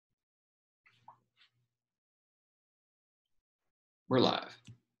We're live.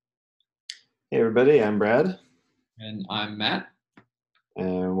 Hey everybody, I'm Brad. And I'm Matt.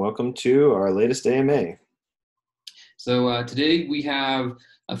 And welcome to our latest AMA. So today we have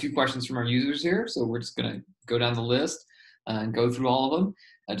a few questions from our users here. So we're just going to go down the list and go through all of them.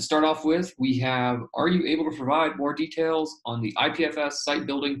 To start off with, we have, are you able to provide more details on the IPFS site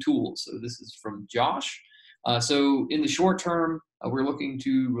building tools? So this is from Josh. So in the short term, we're looking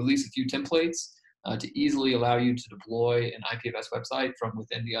to release a few templates to easily allow you to deploy an IPFS website from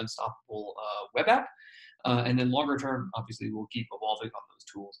within the Unstoppable web app. And then longer term, obviously, we'll keep evolving on those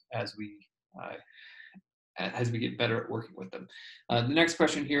tools as we get better at working with them. The next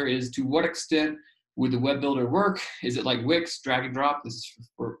question here is, to what extent would the web builder work? Is it like Wix, drag and drop? This is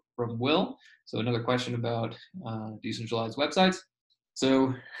from Will. So another question about decentralized websites.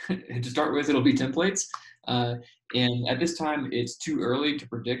 So to start with, it'll be templates. And at this time, it's too early to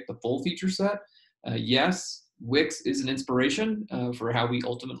predict the full feature set. Yes, Wix is an inspiration for how we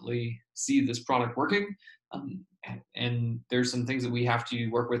ultimately see this product working. And there's some things that we have to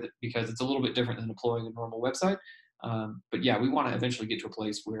work with because it's a little bit different than deploying a normal website. But yeah, we want to eventually get to a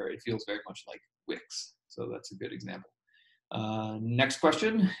place where it feels very much like Wix. So that's a good example. Next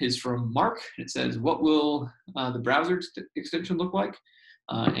question is from Mark. It says, what will the browser extension look like?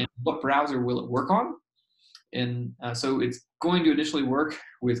 And what browser will it work on? And so it's going to initially work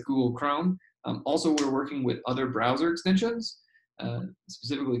with Google Chrome. Also, we're working with other browser extensions,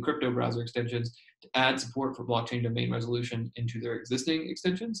 specifically crypto browser extensions, to add support for blockchain domain resolution into their existing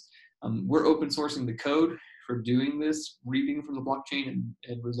extensions. We're open sourcing the code for doing this, reading from the blockchain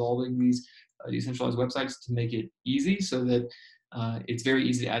and resolving these decentralized websites to make it easy so that it's very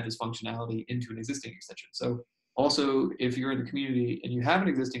easy to add this functionality into an existing extension. So also, if you're in the community and you have an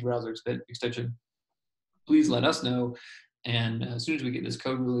existing browser extension, please let us know. And as soon as we get this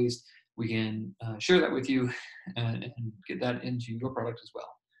code released, we can share that with you and get that into your product as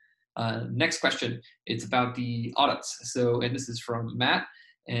well. Next question, it's about the audits. So, and this is from Matt.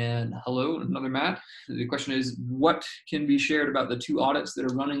 And hello, another Matt. The question is, what can be shared about the two audits that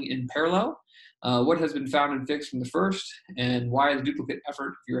are running in parallel? What has been found and fixed from the first? And why the duplicate effort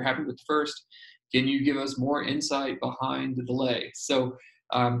if you're happy with the first? Can you give us more insight behind the delay? So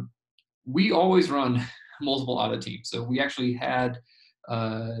we always run multiple audit teams. So we actually had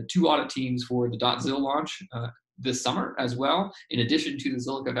 2 audit teams for the .zil launch this summer as well, in addition to the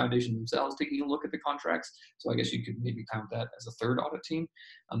Zilliqa Foundation themselves taking a look at the contracts. So I guess you could maybe count that as a third audit team.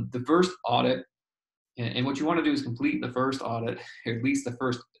 The first audit, and what you want to do is complete the first audit, or at least the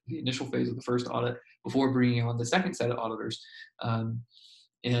initial phase of the first audit, before bringing on the second set of auditors.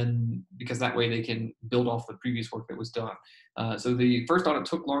 And because that way they can build off the previous work that was done. So the first audit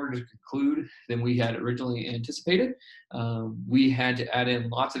took longer to conclude than we had originally anticipated. We had to add in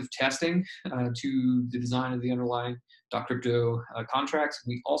lots of testing to the design of the underlying .crypto contracts.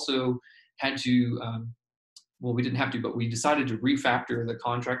 We also had to, well, we didn't have to, but we decided to refactor the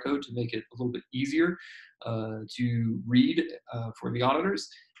contract code to make it a little bit easier to read for the auditors.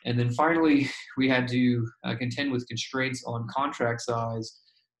 And then finally, we had to contend with constraints on contract size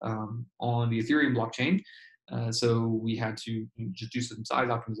on the Ethereum blockchain. So we had to just do some size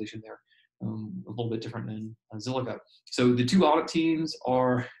optimization there, a little bit different than Zilliqa. So the 2 audit teams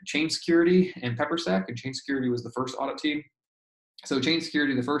are Chain Security and PepperSec, and Chain Security was the first audit team. So Chain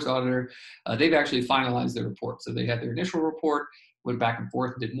Security, the first auditor, they've actually finalized their report. So they had their initial report, went back and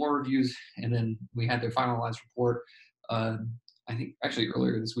forth, did more reviews, and then we had their finalized report. I think actually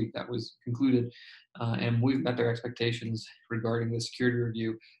earlier this week that was concluded, and we've met their expectations regarding the security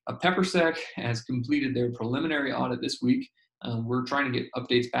review. PepperSec has completed their preliminary audit this week. We're trying to get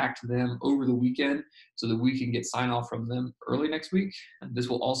updates back to them over the weekend so that we can get sign-off from them early next week. And this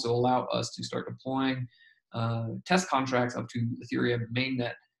will also allow us to start deploying test contracts up to Ethereum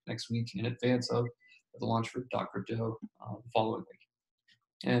mainnet next week in advance of the launch for .crypto the following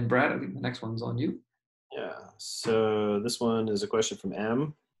week. And Brad, I think the next one's on you. Yeah, so this one is a question from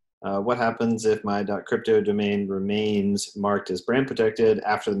M. What happens if my .crypto domain remains marked as brand protected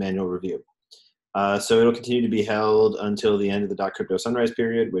after the manual review? So it'll continue to be held until the end of the .crypto sunrise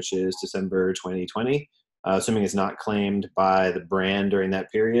period, which is December 2020. Assuming it's not claimed by the brand during that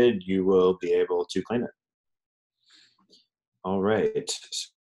period, you will be able to claim it. All right.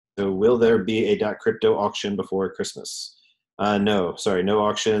 So will there be a .crypto auction before Christmas? No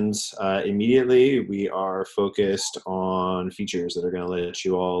auctions immediately. We are focused on features that are going to let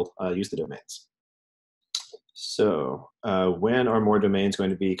you all use the domains. So when are more domains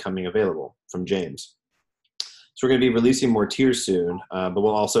going to be coming available? From James. So we're going to be releasing more tiers soon, but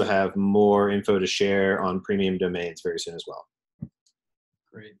we'll also have more info to share on premium domains very soon as well.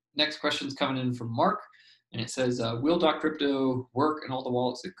 Great. Next question's coming in from Mark. and it says, will .crypto work in all the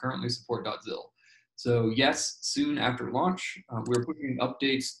wallets that currently support .zil? So yes, soon after launch, we're pushing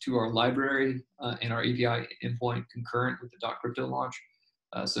updates to our library and our API endpoint concurrent with the .crypto launch.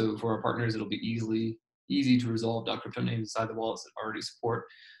 So for our partners, it'll be easy to resolve .crypto names inside the wallets that already support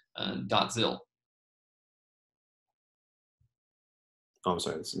 .zil. Oh, I'm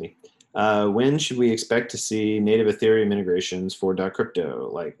sorry, this is me. When should we expect to see native Ethereum integrations for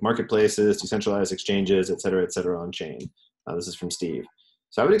 .crypto, like marketplaces, decentralized exchanges, et cetera, on chain? This is from Steve.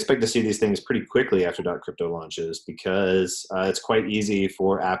 So I would expect to see these things pretty quickly after .crypto launches, because it's quite easy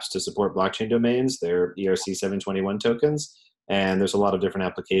for apps to support blockchain domains. They're ERC-721 tokens, and there's a lot of different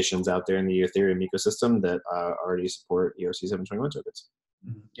applications out there in the Ethereum ecosystem that already support ERC-721 tokens.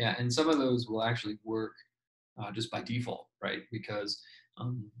 Yeah, and some of those will actually work just by default, right? Because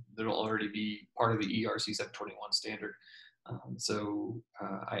it'll already be part of the ERC-721 standard.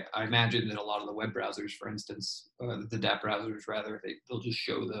 I imagine that a lot of the web browsers, for instance, the dApp browsers rather, they'll just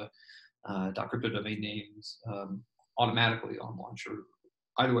show the .crypto domain names automatically on launch, or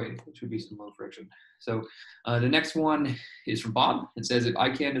either way, it should be some low friction. So the next one is from Bob. It says, if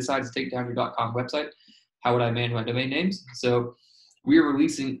ICANN decides to take down your .com website, how would I manage my domain names? So we are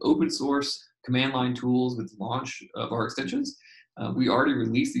releasing open source command line tools with the launch of our extensions. We already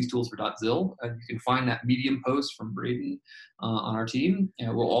released these tools for .zil, and you can find that Medium post from Braden on our team.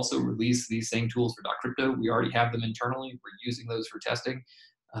 And we'll also release these same tools for .crypto. We already have them internally. We're using those for testing.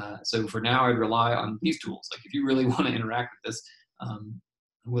 So for now, I'd rely on these tools. Like if you really want to interact with this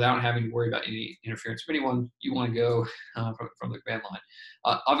without having to worry about any interference from anyone, you want to go from the command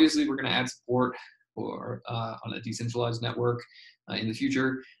line. Obviously, we're going to add support for on a decentralized network in the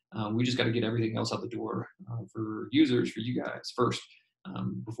future. We just got to get everything else out the door for users, for you guys first,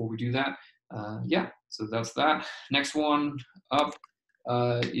 before we do that. Yeah, so that's that. Next one up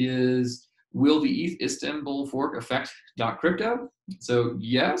is, will the ETH Istanbul Fork affect .crypto? So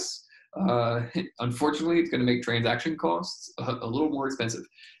yes, unfortunately, it's going to make transaction costs a little more expensive.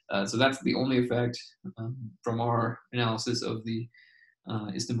 So that's the only effect from our analysis of the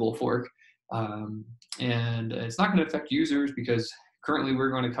Istanbul Fork. And it's not going to affect users, because currently we're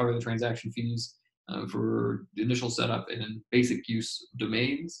going to cover the transaction fees for the initial setup and basic use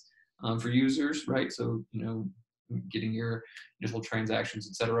domains for users, right? So, getting your initial transactions,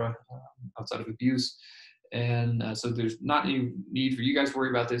 etc., outside of abuse. And so there's not any need for you guys to worry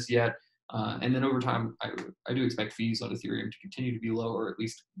about this yet. And then over time, I do expect fees on Ethereum to continue to be low, or at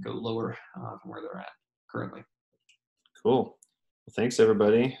least go lower from where they're at currently. Cool. Well, thanks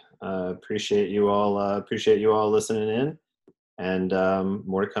everybody. Appreciate you all listening in, and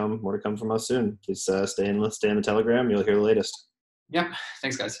more to come from us soon. Please stay in the Telegram. You'll hear the latest. Yeah,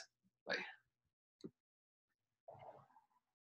 thanks guys.